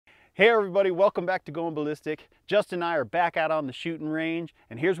Hey everybody, welcome back to Going Ballistic. Justin and I are back out on the shooting range,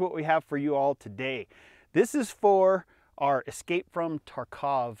 and here's what we have for you all today. This is for our Escape From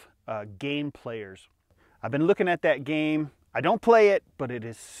Tarkov game players. I've been looking at that game. I don't play it, but it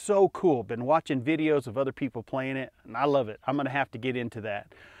is so cool. Been watching videos of other people playing it, and I love it. I'm gonna have to get into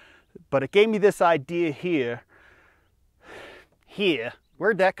that. But it gave me this idea here.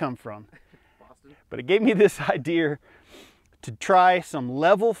 Where'd that come from? Boston. But it gave me this idea to try some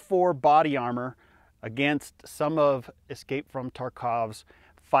level 4 body armor against some of Escape From Tarkov's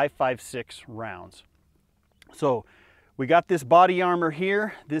 5.56 rounds. So we got this body armor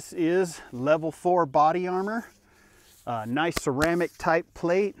here. This is level 4 body armor. Nice ceramic type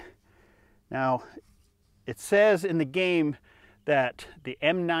plate. Now it says in the game that the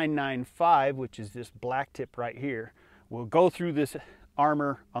M995, which is this black tip right here, will go through this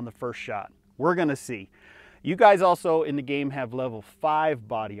armor on the first shot. We're gonna see. You guys also in the game have level 5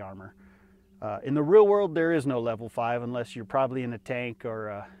 body armor. In the real world, there is no level 5 unless you're probably in a tank or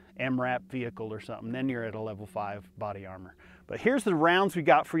a MRAP vehicle or something. Then you're at a level 5 body armor. But here's the rounds we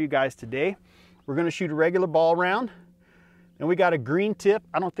got for you guys today. We're gonna shoot a regular ball round. And we got a green tip.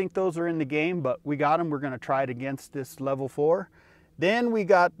 I don't think those are in the game, but we got them. We're gonna try it against this level 4. Then we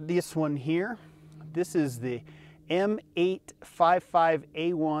got this one here. This is the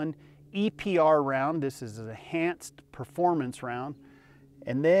M855A1 EPR round. This is an enhanced performance round.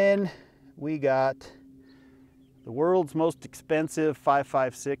 And then we got the world's most expensive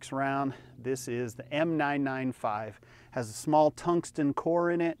 5.56 round. This is the M995. Has a small tungsten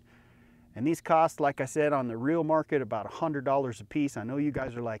core in it. And these cost, like I said, on the real market about $100 a piece. I know you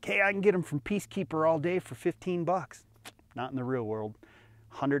guys are like, hey, I can get them from Peacekeeper all day for 15 bucks. Not in the real world,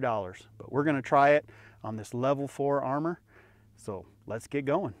 $100. But we're gonna try it on this level 4 armor. So let's get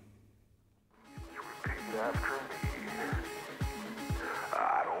going. After me,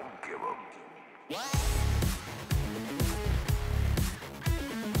 I don't give a...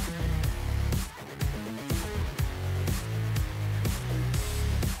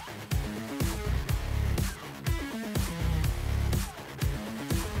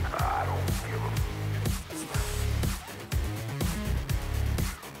 I don't give a...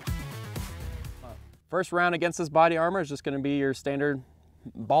 First round against this body armor is just going to be your standard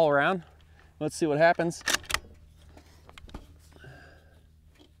ball round. Let's see what happens.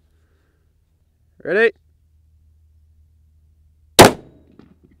 Ready?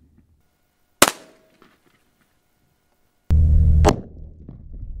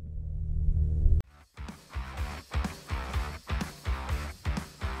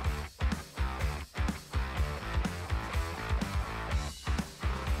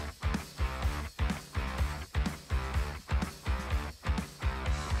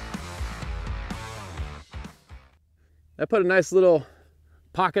 I put a nice little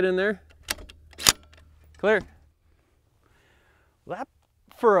pocket in there. Clear. That,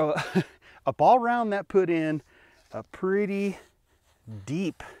 for a ball round, that put in a pretty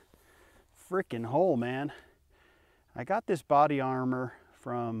deep freaking hole, man. I got this body armor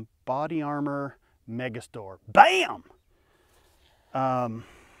from Body Armor Megastore. Bam! I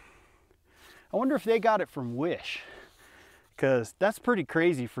wonder if they got it from Wish, because that's pretty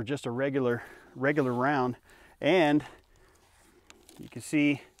crazy for just a regular round. And you can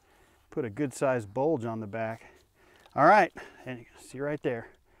see, put a good sized bulge on the back. All right, and you can see right there,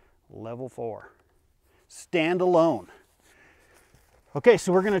 level 4, standalone. Okay,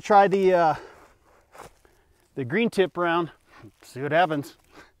 so we're gonna try the green tip round. See what happens.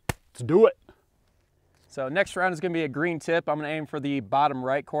 Let's do it. So next round is gonna be a green tip. I'm gonna aim for the bottom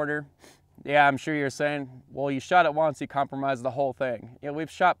right corner. Yeah, I'm sure you're saying, well, you shot it once, you compromised the whole thing. Yeah,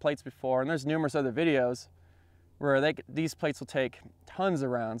 we've shot plates before, and there's numerous other videos where these plates will take tons of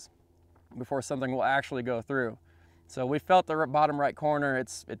rounds before something will actually go through. So we felt the bottom right corner,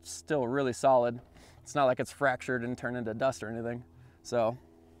 it's still really solid. It's not like it's fractured and turned into dust or anything. So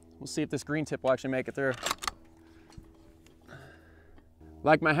we'll see if this green tip will actually make it through.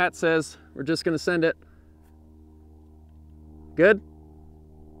 Like my hat says, we're just gonna send it. Good?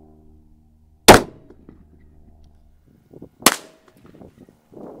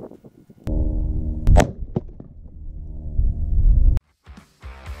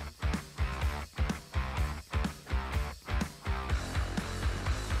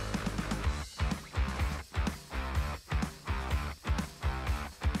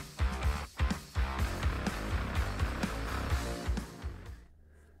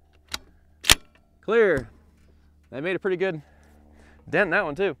 Clear. They made a pretty good dent in that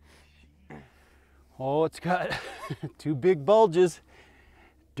one too. Oh, it's got 2 big bulges.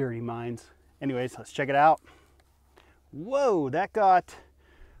 Dirty minds. Anyways, let's check it out. Whoa, that got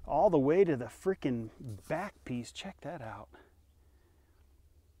all the way to the freaking back piece. Check that out.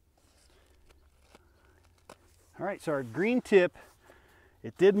 All right, so our green tip,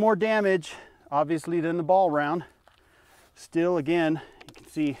 it did more damage, obviously, than the ball round. Still, again, you can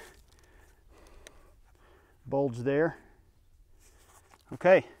see bulge there.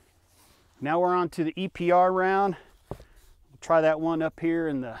 Okay, now we're on to the EPR round. We'll try that one up here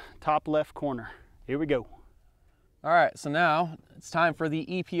in the top left corner. Here we go. All right, so now it's time for the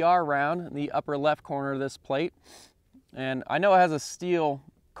EPR round in the upper left corner of this plate. And I know it has a steel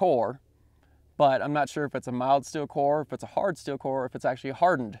core, but I'm not sure if it's a mild steel core, if it's a hard steel core, or if it's actually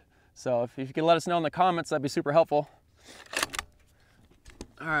hardened. So if you could let us know in the comments, that'd be super helpful.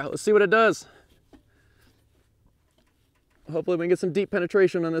 All right, let's see what it does. Hopefully we can get some deep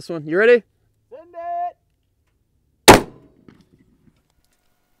penetration on this one. You ready? Send it!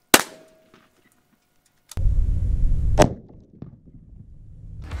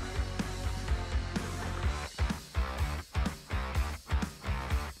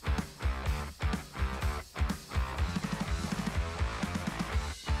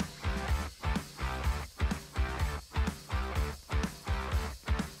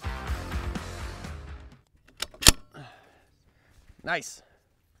 Nice.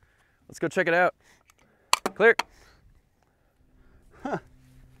 Let's go check it out. Clear. Huh.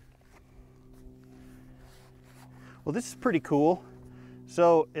 Well, this is pretty cool.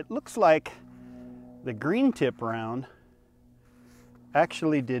 So it looks like the green tip round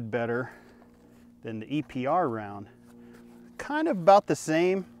actually did better than the EPR round. Kind of about the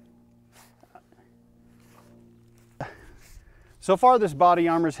same. So far this body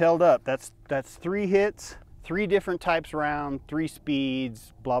armor's held up. That's 3 hits. 3 different types round, 3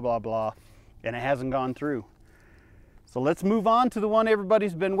 speeds, blah, blah, blah, and it hasn't gone through. So let's move on to the one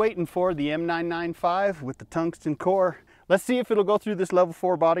everybody's been waiting for, the M995 with the tungsten core. Let's see if it'll go through this level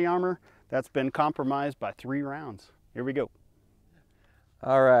 4 body armor that's been compromised by 3 rounds. Here we go.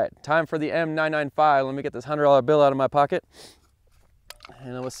 All right, time for the M995. Let me get this $100 bill out of my pocket,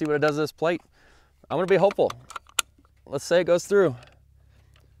 and let's see what it does to this plate. I'm gonna be hopeful. Let's say it goes through.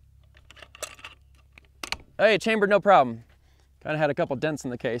 Hey, chambered, no problem. Kind of had a couple dents in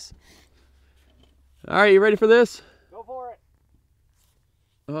the case. All right, you ready for this? Go for it.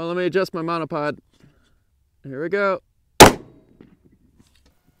 Oh, let me adjust my monopod. Here we go.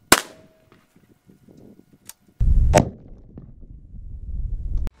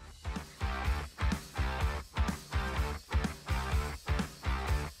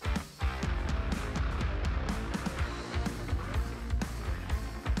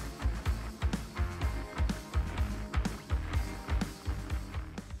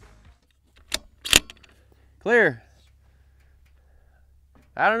 Clear.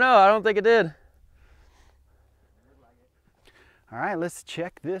 I don't know, I don't think it did. All right, let's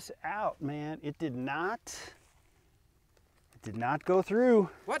check this out, man. It did not go through.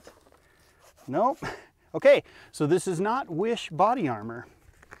 What? Nope. Okay, so this is not Wish body armor.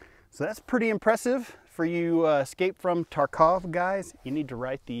 So that's pretty impressive for you Escape From Tarkov guys. You need to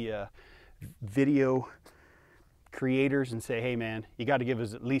write the video creators and say, hey man, you got to give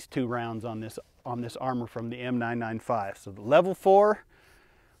us at least 2 rounds on this armor from the M995. So the level 4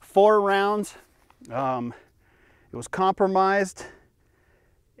 rounds, it was compromised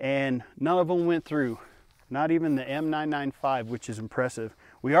and none of them went through. Not even the M995, which is impressive.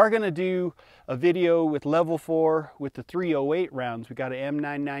 We are going to do a video with level 4 with the 308 rounds. We got an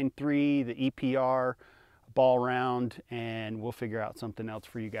M993, the EPR ball round, and we'll figure out something else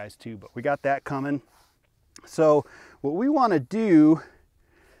for you guys too, but we got that coming. So what we want to do,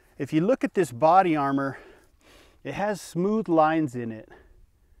 if you look at this body armor, it has smooth lines in it.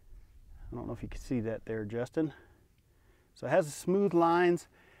 I don't know if you can see that there, Justin. So it has smooth lines,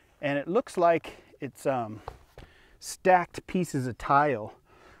 and it looks like it's stacked pieces of tile,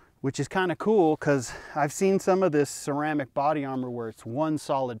 which is kind of cool because I've seen some of this ceramic body armor where it's one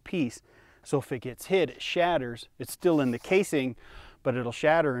solid piece. So if it gets hit, it shatters. It's still in the casing, but it'll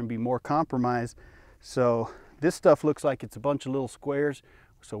shatter and be more compromised. So this stuff looks like it's a bunch of little squares.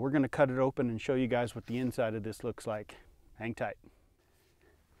 So we're going to cut it open and show you guys what the inside of this looks like. Hang tight.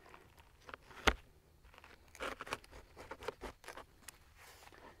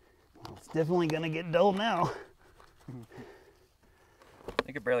 Well, it's definitely going to get dull now.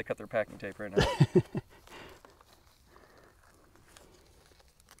 They could barely cut their packing tape right now.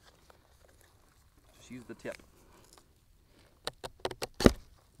 Just use the tip.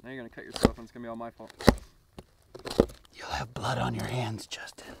 Now you're going to cut yourself and it's going to be all my fault. You'll have blood on your hands,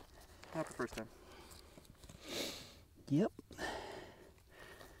 Justin. Not the first time. Yep.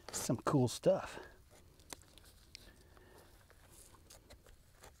 Some cool stuff.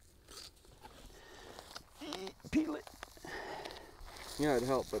 Yeah, it'd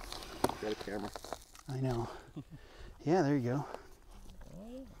help, but got a camera. I know. Yeah, there you go.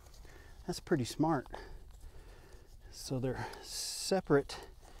 That's pretty smart. So they're separate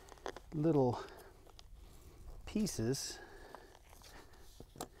little pieces.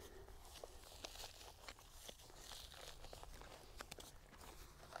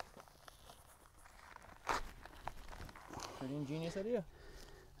 Pretty ingenious idea.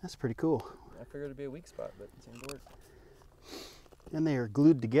 That's pretty cool. I figured it'd be a weak spot, but it seemed to work. And they are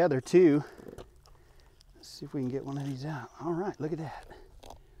glued together too. Let's see if we can get one of these out. All right, look at that.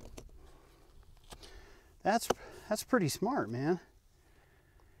 That's pretty smart, man.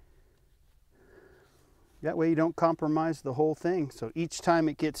 That way you don't compromise the whole thing. So each time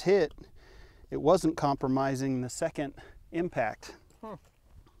it gets hit, it wasn't compromising the second impact.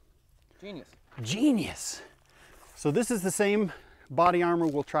 Genius. Genius. So this is the same body armor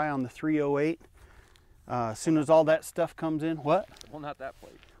we'll try on the 308. As soon as all that stuff comes in. What? Well, not that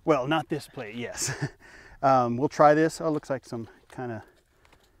plate. Well, not this plate, yes. We'll try this. Oh, it looks like some kind of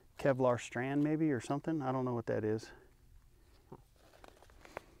Kevlar strand maybe or something. I don't know what that is.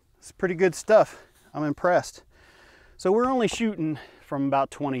 It's pretty good stuff. I'm impressed. So we're only shooting from about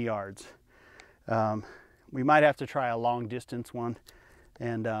 20 yards. We might have to try a long distance one.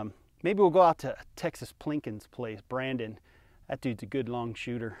 And maybe we'll go out to Texas Plinken's place, Brandon. That dude's a good long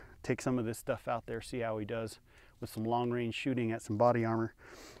shooter. Take some of this stuff out there, see how he does with some long range shooting at some body armor.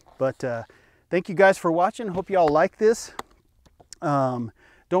 But thank you guys for watching. Hope you all like this. Don't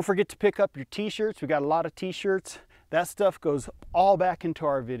forget to pick up your t-shirts. We got a lot of t-shirts. That stuff goes all back into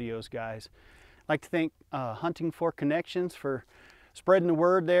our videos, guys. I'd like to thank Hunting for Connections for spreading the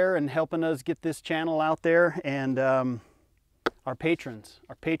word there and helping us get this channel out there. And our patrons.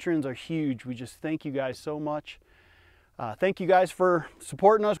 Our patrons are huge. We just thank you guys so much. Thank you guys for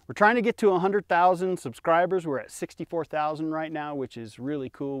supporting us. We're trying to get to 100,000 subscribers. We're at 64,000 right now, which is really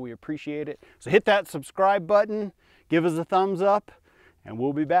cool. We appreciate it. So hit that subscribe button, give us a thumbs up, and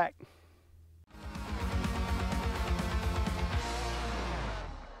we'll be back.